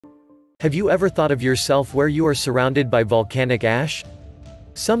Have you ever thought of yourself where you are surrounded by volcanic ash?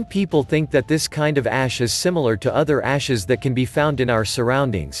 Some people think that this kind of ash is similar to other ashes that can be found in our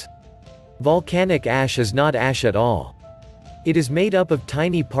surroundings. Volcanic ash is not ash at all. It is made up of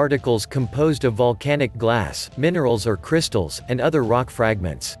tiny particles composed of volcanic glass, minerals or crystals, and other rock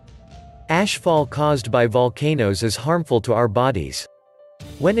fragments. Ashfall caused by volcanoes is harmful to our bodies.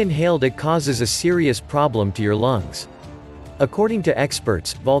 When inhaled, it causes a serious problem to your lungs. According to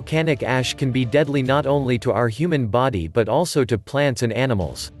experts, volcanic ash can be deadly not only to our human body but also to plants and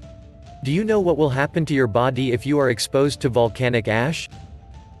animals. Do you know what will happen to your body if you are exposed to volcanic ash?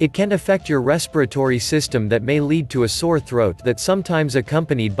 It can affect your respiratory system that may lead to a sore throat that's sometimes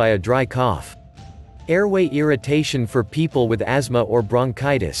accompanied by a dry cough. Airway irritation for people with asthma or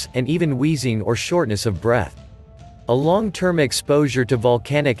bronchitis, and even wheezing or shortness of breath. A long-term exposure to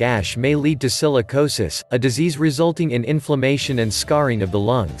volcanic ash may lead to silicosis, a disease resulting in inflammation and scarring of the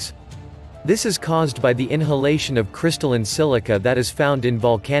lungs. This is caused by the inhalation of crystalline silica that is found in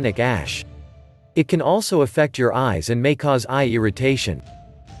volcanic ash. It can also affect your eyes and may cause eye irritation.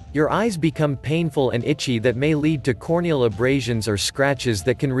 Your eyes become painful and itchy that may lead to corneal abrasions or scratches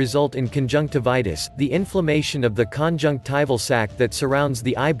that can result in conjunctivitis, the inflammation of the conjunctival sac that surrounds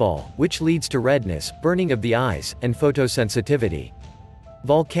the eyeball, which leads to redness, burning of the eyes, and photosensitivity.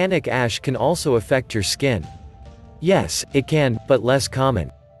 Volcanic ash can also affect your skin. Yes, it can, but less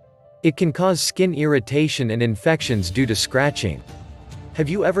common. It can cause skin irritation and infections due to scratching. Have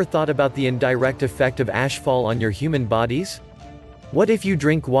you ever thought about the indirect effect of ashfall on your human bodies? What if you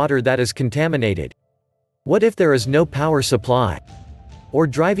drink water that is contaminated? What if there is no power supply? Or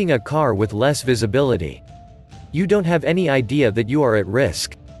driving a car with less visibility? You don't have any idea that you are at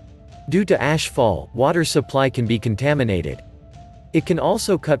risk. Due to ashfall, water supply can be contaminated. It can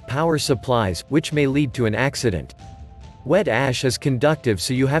also cut power supplies, which may lead to an accident. Wet ash is conductive,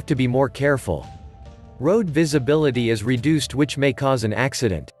 so you have to be more careful. Road visibility is reduced, which may cause an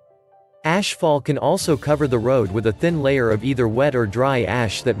accident. Ashfall can also cover the road with a thin layer of either wet or dry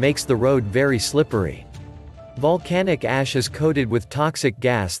ash that makes the road very slippery. Volcanic ash is coated with toxic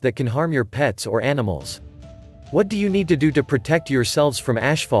gas that can harm your pets or animals. What do you need to do to protect yourselves from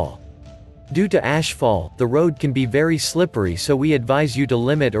ashfall? Due to ashfall, the road can be very slippery, so we advise you to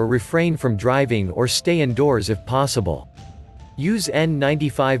limit or refrain from driving or stay indoors if possible. Use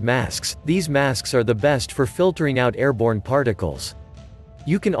N95 masks. These masks are the best for filtering out airborne particles.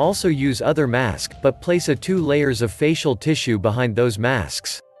 You can also use other masks, but place 2 layers of facial tissue behind those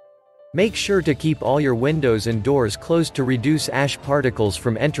masks. Make sure to keep all your windows and doors closed to reduce ash particles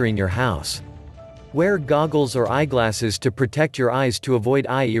from entering your house. Wear goggles or eyeglasses to protect your eyes to avoid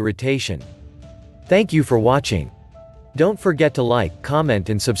eye irritation. Thank you for watching. Don't forget to like, comment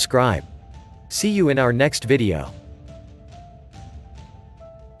and subscribe. See you in our next video.